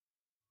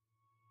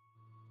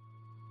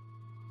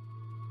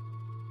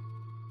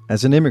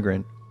As an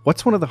immigrant,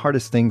 what's one of the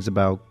hardest things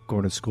about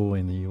going to school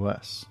in the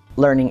U.S.?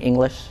 Learning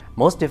English.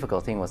 Most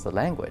difficult thing was the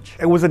language.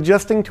 It was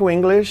adjusting to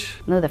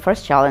English. No, the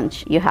first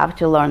challenge, you have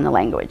to learn the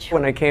language.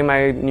 When I came,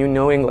 I knew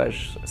no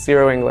English,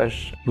 zero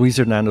English. Luis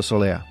Hernando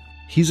Solea.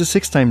 He's a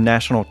 6-time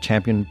national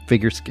champion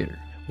figure skater.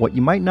 What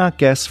you might not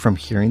guess from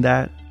hearing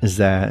that is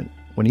that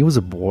when he was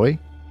a boy,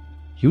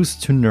 he was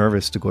too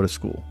nervous to go to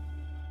school.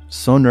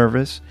 So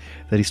nervous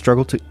that he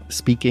struggled to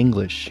speak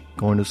English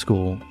going to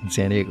school in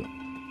San Diego.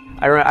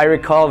 I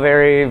recall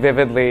very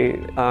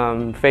vividly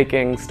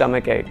faking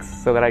stomach aches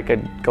so that I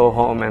could go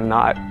home and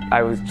not.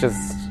 I was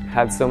just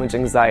had so much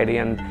anxiety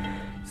and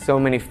so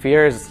many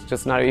fears,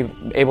 just not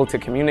able to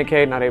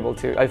communicate, not able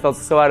to. I felt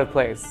so out of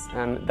place,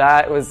 and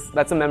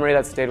that's a memory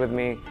that stayed with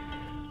me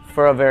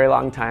for a very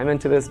long time.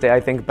 And to this day, I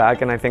think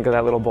back and I think of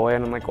that little boy,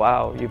 and I'm like,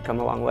 wow, you've come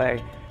a long way.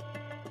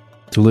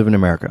 To Live in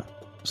America: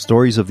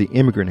 Stories of the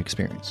Immigrant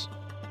Experience.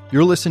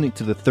 You're listening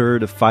to the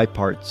third of 5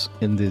 parts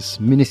in this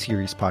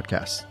miniseries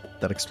podcast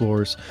that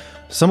explores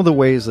some of the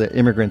ways that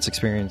immigrants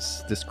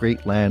experience this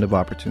great land of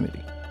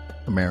opportunity,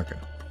 America.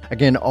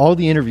 Again, all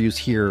the interviews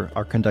here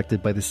are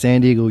conducted by the San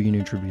Diego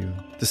Union-Tribune.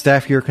 The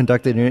staff here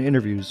conducted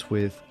interviews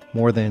with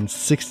more than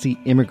 60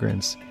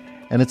 immigrants,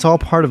 and it's all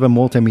part of a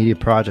multimedia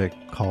project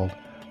called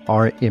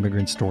Our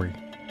Immigrant Story.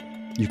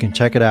 You can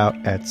check it out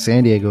at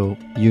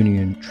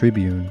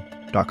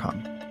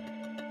SanDiegoUnionTribune.com.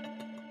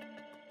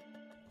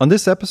 On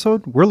this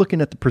episode, we're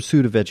looking at the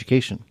pursuit of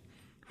education.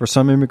 For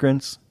some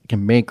immigrants, it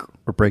can make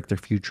or break their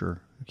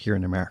future here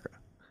in America.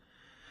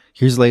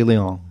 Here's Lei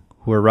Leong,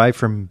 who arrived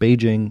from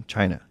Beijing,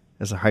 China,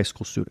 as a high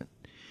school student.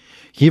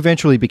 He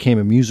eventually became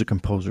a music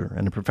composer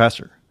and a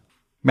professor.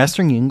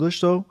 Mastering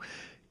English, though,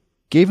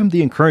 gave him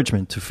the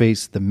encouragement to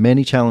face the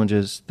many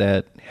challenges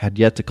that had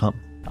yet to come.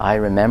 I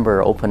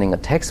remember opening a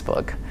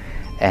textbook,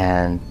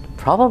 and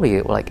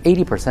probably like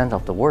 80%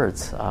 of the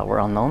words were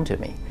unknown to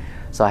me.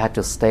 So I had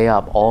to stay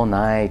up all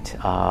night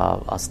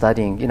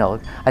studying.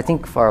 I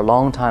think for a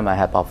long time I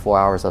had about 4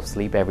 hours of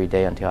sleep every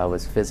day until I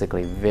was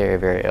physically very,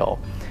 very ill.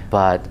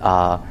 But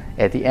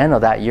at the end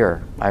of that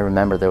year, I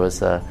remember there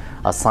was an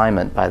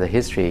assignment by the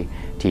history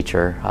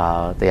teacher.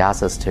 They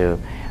asked us to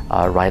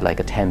write like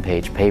a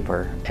 10-page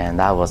paper, and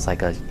that was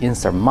like an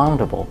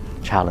insurmountable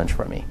challenge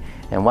for me.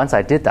 And once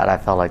I did that, I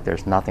felt like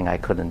there's nothing I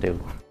couldn't do.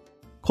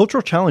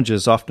 Cultural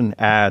challenges often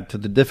add to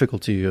the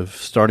difficulty of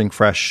starting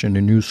fresh in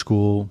a new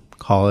school,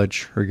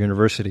 college, or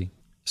university,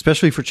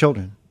 especially for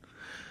children.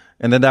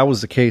 And then that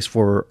was the case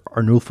for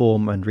Arnulfo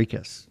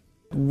Manriquez.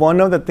 One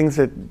of the things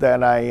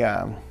that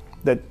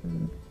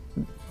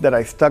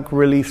I stuck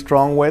really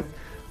strong with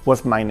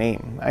was my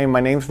name.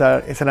 My name's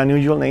it's an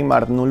unusual name,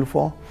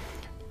 Arnulfo.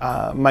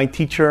 My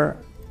teacher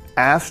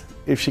asked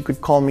if she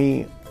could call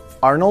me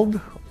Arnold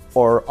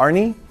or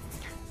Arnie,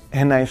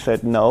 and I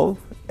said no.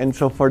 And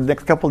so for the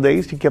next couple of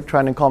days, she kept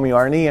trying to call me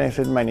Arnie, and I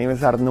said, my name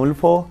is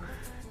Arnulfo.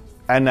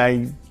 And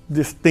I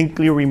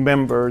distinctly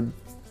remember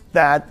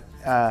that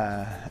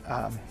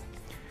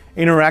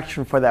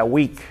interaction for that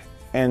week.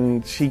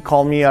 And she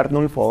called me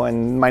Arnulfo,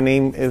 and my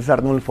name is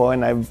Arnulfo,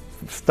 and I've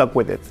stuck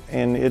with it.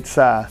 And it's,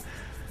 I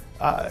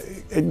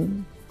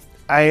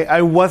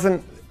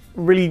wasn't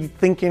really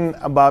thinking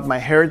about my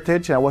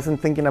heritage. I wasn't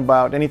thinking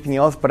about anything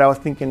else, but I was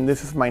thinking,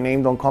 this is my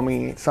name, don't call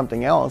me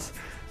something else.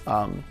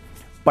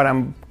 But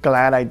I'm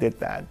glad I did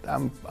that.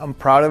 I'm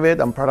proud of it.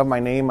 I'm proud of my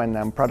name, and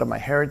I'm proud of my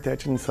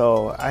heritage. And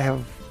so I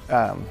have,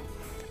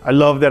 I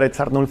love that it's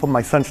Arnulfo.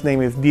 My son's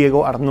name is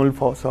Diego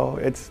Arnulfo, so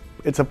it's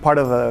a part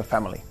of the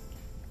family.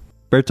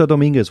 Berta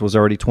Dominguez was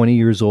already 20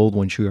 years old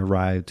when she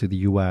arrived to the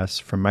U.S.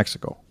 from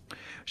Mexico.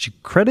 She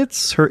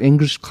credits her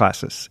English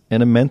classes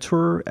and a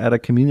mentor at a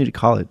community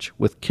college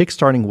with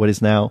kickstarting what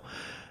is now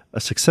a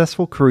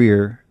successful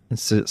career in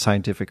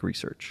scientific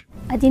research.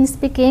 I didn't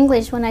speak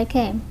English when I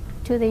came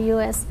to the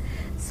U.S.,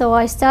 so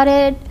I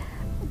started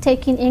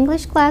taking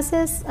English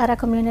classes at a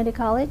community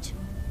college.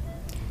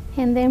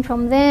 And then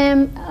from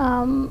them,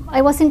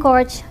 I was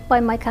encouraged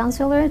by my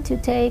counselor to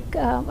take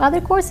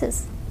other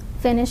courses,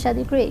 finish a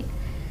degree.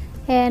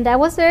 And I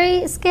was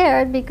very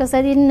scared because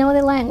I didn't know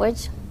the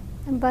language.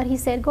 But he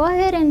said, go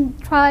ahead and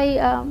try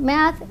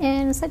math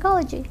and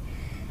psychology.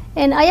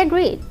 And I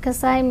agreed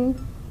because I'm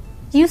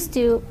used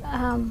to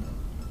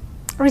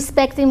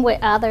respecting what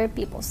other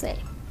people say.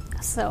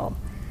 So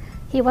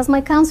he was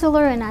my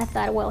counselor, and I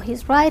thought, well,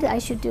 he's right, I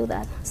should do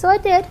that. So I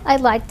did. I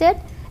liked it.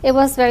 It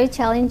was very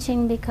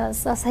challenging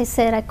because, as I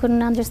said, I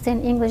couldn't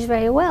understand English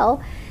very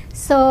well.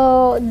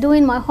 So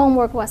doing my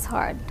homework was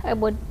hard. I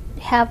would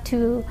have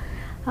to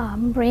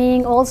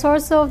bring all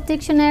sorts of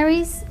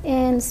dictionaries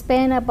and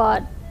spend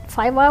about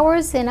 5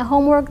 hours in a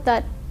homework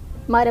that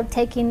might have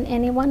taken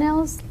anyone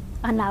else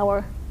an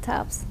hour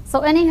tops.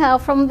 So anyhow,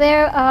 from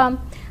there,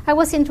 I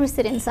was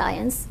interested in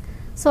science.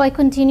 So I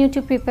continued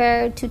to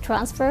prepare to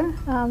transfer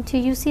to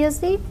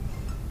UCSD,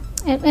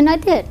 and I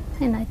did.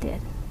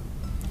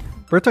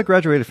 Berta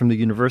graduated from the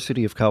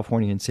University of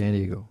California in San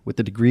Diego with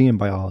a degree in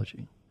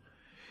biology.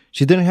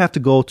 She didn't have to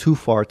go too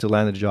far to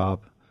land a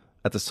job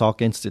at the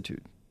Salk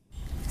Institute.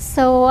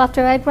 So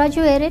after I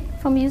graduated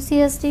from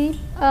UCSD,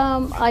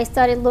 I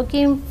started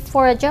looking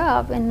for a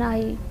job, and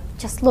I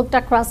just looked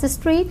across the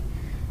street.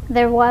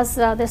 There was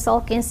the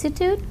Salk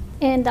Institute,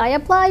 and I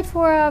applied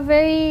for a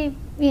very,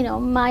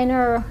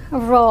 minor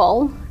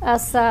role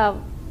as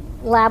a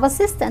lab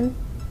assistant,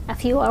 a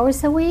few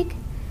hours a week.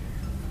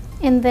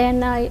 And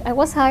then I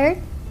was hired,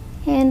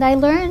 and I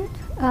learned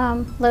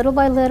little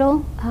by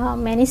little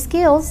many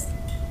skills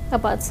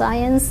about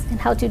science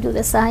and how to do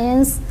the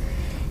science.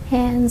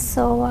 And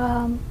so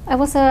I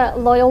was a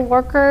loyal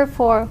worker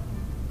for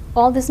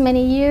all these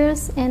many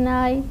years, and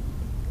I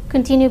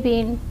continue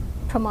being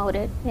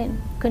promoted and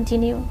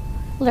continue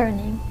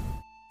learning.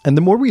 And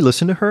the more we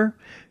listen to her,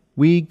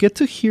 we get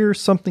to hear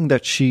something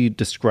that she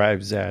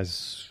describes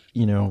as,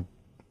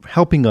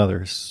 helping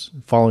others,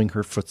 following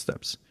her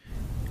footsteps.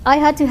 I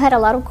had to have a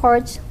lot of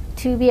courage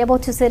to be able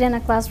to sit in a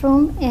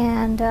classroom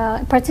and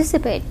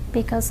participate,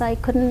 because I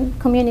couldn't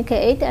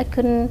communicate, I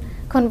couldn't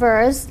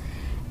converse,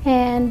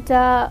 and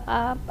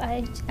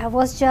I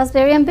was just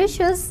very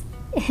ambitious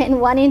and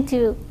wanting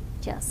to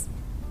just,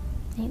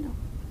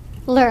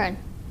 learn.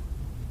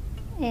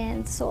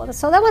 And so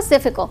that was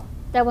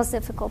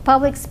difficult.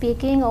 Public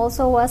speaking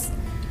also was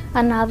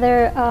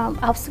another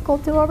obstacle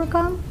to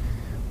overcome,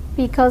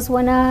 because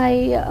when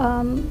I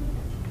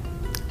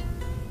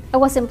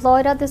was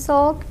employed at the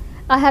Salk,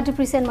 I had to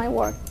present my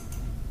work,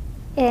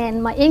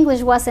 and my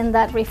English wasn't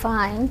that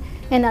refined,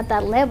 and at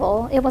that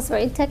level it was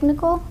very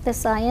technical, the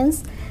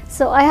science,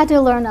 so I had to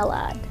learn a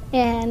lot.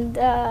 And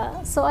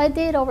so I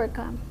did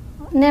overcome,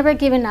 never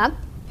giving up,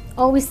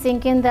 always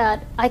thinking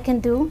that I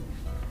can do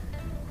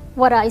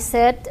what I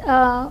set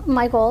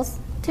my goals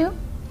to.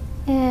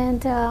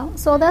 And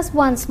so that's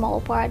one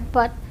small part,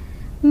 but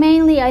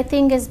mainly I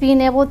think is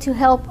being able to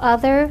help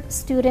other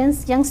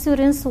students, young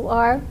students who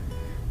are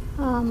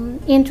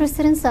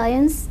interested in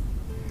science.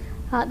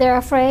 They're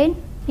afraid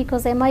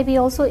because they might be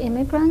also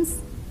immigrants.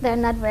 They're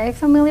not very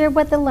familiar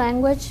with the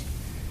language.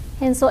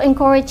 And so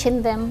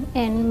encouraging them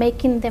and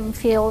making them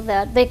feel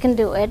that they can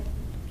do it.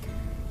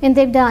 And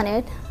they've done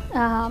it.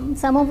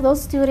 Some of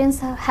those students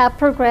have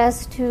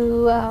progressed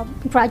to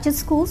graduate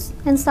schools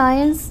in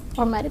science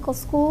or medical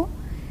school.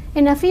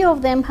 And a few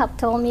of them have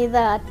told me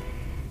that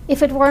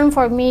if it weren't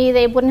for me,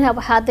 they wouldn't have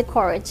had the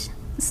courage.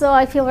 So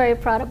I feel very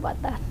proud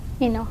about that,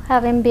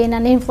 having been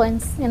an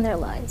influence in their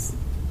lives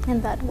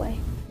in that way.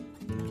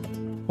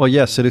 Well,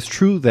 yes, it is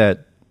true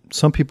that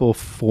some people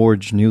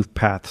forge new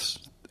paths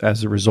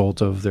as a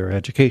result of their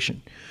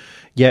education.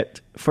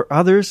 Yet for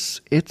others,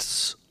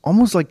 it's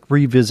almost like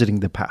revisiting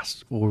the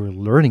past or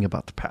learning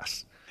about the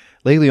past.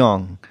 Lei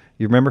Leong,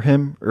 you remember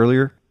him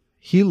earlier?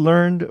 He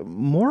learned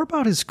more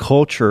about his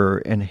culture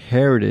and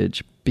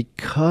heritage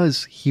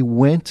because he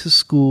went to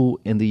school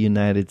in the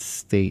United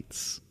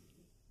States,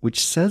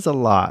 which says a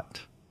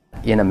lot.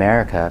 In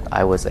America,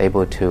 I was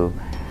able to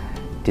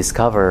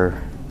discover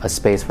a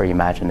space for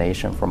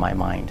imagination for my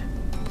mind.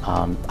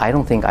 I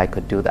don't think I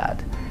could do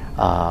that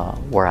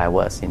where I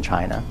was in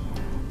China.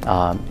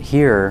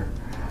 Here,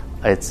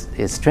 it's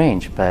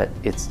strange, but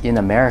it's in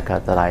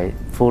America that I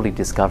fully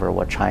discover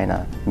what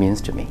China means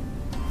to me.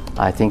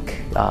 I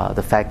think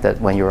the fact that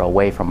when you're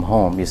away from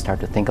home, you start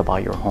to think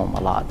about your home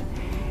a lot,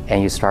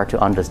 and you start to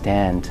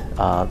understand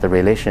the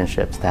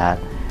relationships that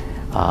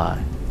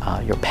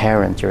your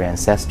parents, your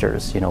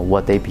ancestors,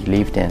 what they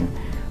believed in,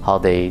 how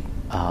they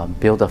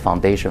build a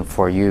foundation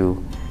for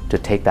you to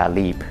take that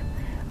leap.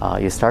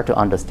 You start to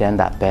understand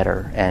that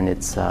better, and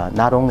it's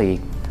not only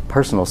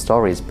personal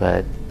stories,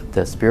 but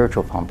the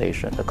spiritual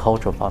foundation, the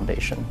cultural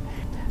foundation.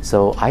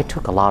 So I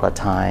took a lot of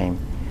time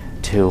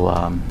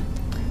to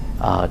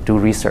do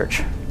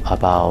research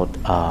about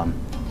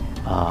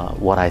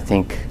what I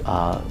think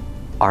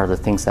are the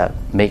things that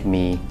make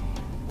me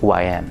who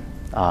I am.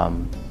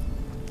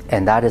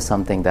 And that is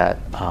something that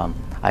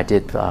I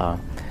did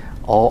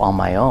all on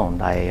my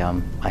own.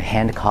 I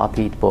hand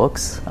copied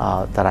books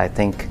that I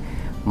think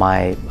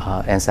my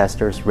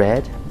ancestors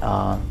read.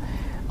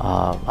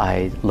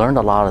 I learned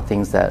a lot of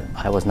things that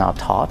I was not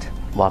taught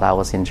while I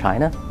was in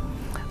China.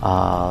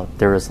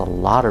 There is a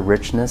lot of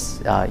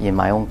richness in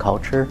my own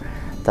culture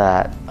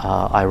that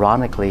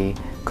ironically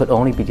could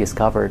only be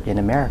discovered in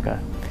America,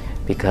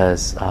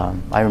 because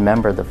I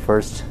remember the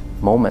first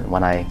moment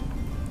when I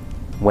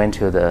went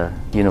to the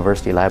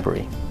university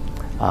library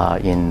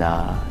in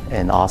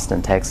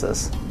Austin,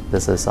 Texas.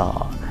 This is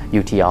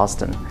UT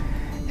Austin,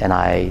 and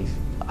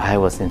I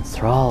was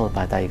enthralled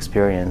by that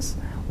experience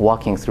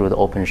walking through the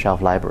open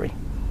shelf library,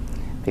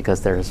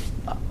 because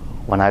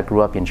when I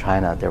grew up in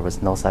China, there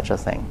was no such a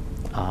thing.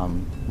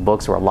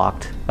 Books were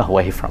locked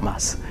away from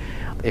us.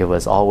 It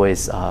was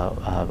always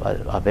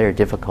a very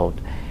difficult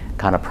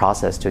kind of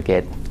process to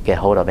get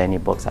hold of any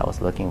books I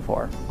was looking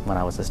for when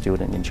I was a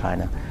student in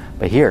China.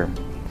 But here,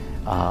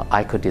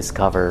 I could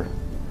discover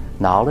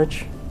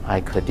knowledge, I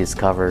could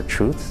discover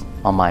truths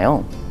on my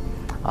own.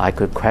 I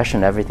could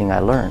question everything I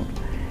learned.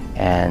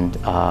 And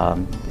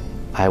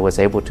I was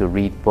able to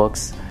read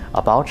books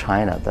about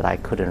China that I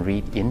couldn't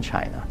read in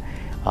China.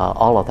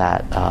 All of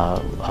that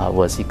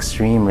was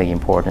extremely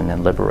important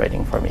and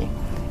liberating for me.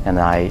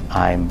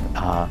 And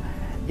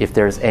if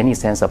there's any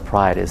sense of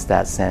pride, it's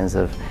that sense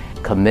of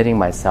committing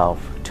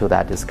myself to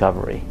that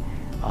discovery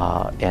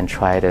and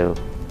try to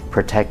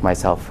protect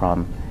myself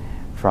from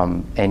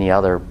any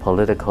other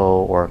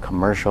political or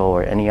commercial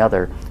or any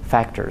other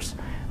factors,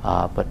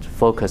 but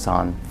focus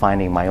on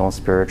finding my own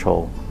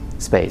spiritual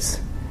space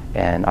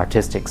and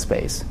artistic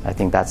space. I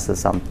think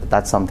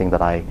that's something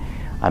that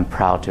I'm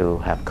proud to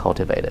have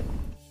cultivated.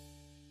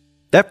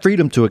 That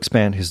freedom to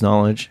expand his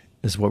knowledge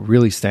is what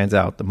really stands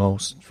out the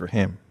most for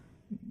him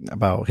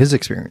about his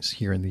experience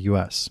here in the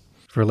U.S.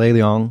 For Lei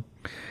Leong,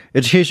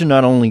 education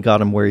not only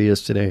got him where he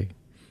is today,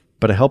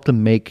 but it helped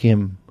him make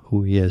him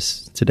who he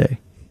is today.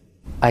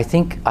 I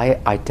think I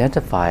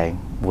identify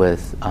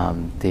with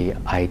the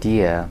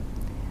idea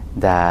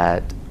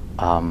that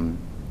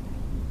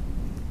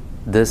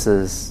this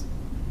is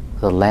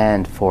the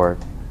land for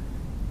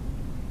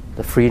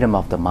the freedom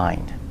of the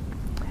mind,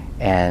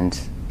 and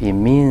it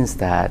means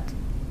that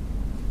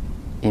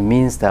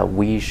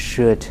we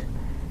should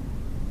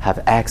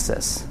have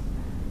access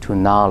to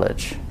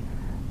knowledge,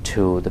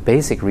 to the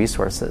basic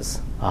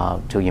resources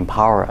to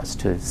empower us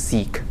to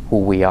seek who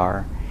we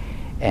are.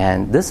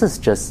 And this is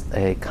just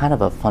a kind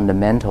of a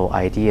fundamental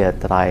idea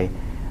that I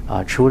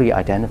truly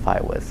identify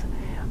with.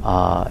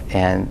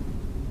 And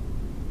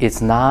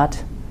it's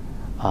not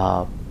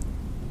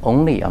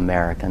only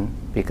American,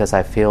 because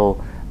I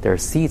feel there are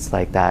seeds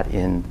like that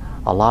in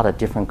a lot of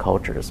different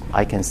cultures.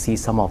 I can see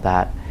some of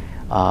that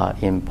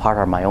in part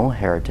of my own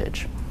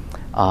heritage.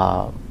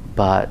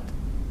 But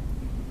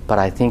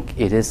I think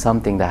it is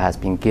something that has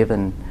been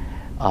given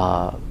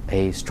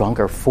a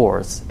stronger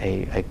force,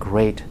 a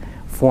great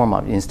form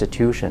of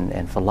institution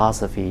and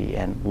philosophy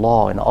and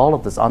law and all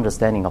of this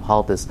understanding of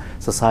how this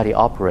society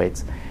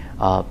operates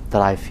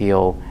that I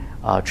feel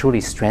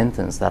truly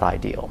strengthens that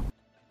ideal.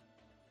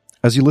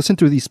 As you listen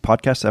to these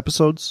podcast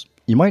episodes,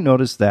 you might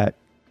notice that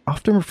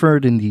often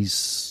referred in these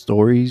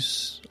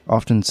stories,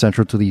 often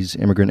central to these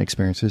immigrant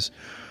experiences,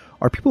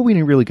 are people we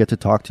didn't really get to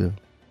talk to.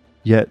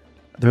 Yet,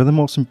 they're the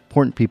most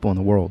important people in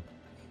the world.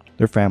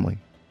 Their family.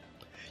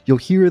 You'll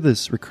hear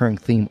this recurring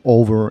theme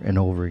over and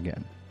over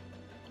again.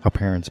 How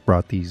parents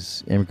brought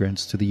these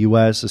immigrants to the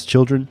U.S. as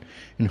children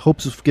in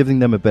hopes of giving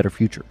them a better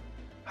future.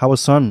 How a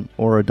son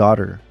or a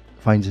daughter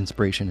finds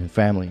inspiration in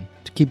family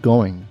to keep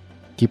going,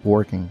 keep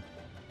working,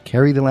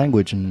 carry the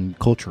language and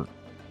culture.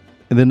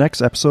 In the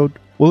next episode,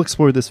 we'll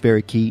explore this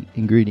very key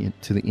ingredient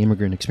to the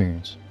immigrant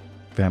experience,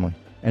 family.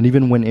 And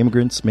even when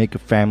immigrants make a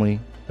family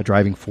a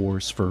driving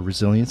force for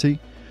resiliency,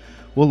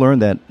 we'll learn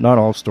that not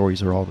all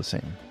stories are all the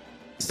same.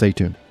 Stay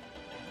tuned.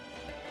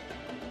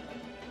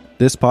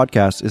 This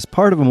podcast is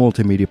part of a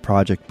multimedia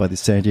project by the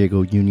San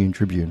Diego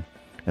Union-Tribune,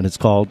 and it's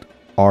called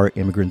Our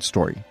Immigrant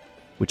Story,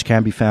 which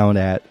can be found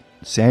at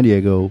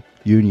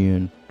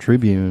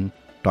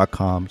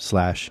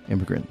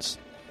SanDiegoUnionTribune.com/immigrants.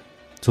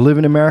 To Live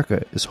in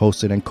America is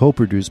hosted and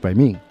co-produced by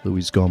me,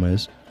 Luis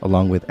Gomez,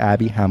 along with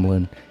Abby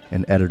Hamlin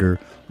and editor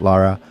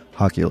Lara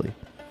Hakili.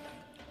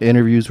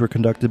 Interviews were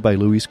conducted by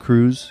Luis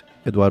Cruz,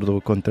 Eduardo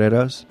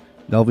Contreras,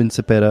 Melvin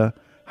Cepeda,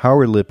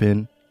 Howard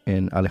Lippin,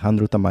 and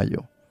Alejandro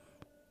Tamayo.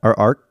 Our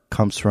art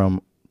comes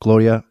from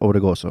Gloria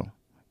Obregoso.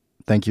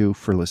 Thank you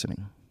for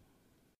listening.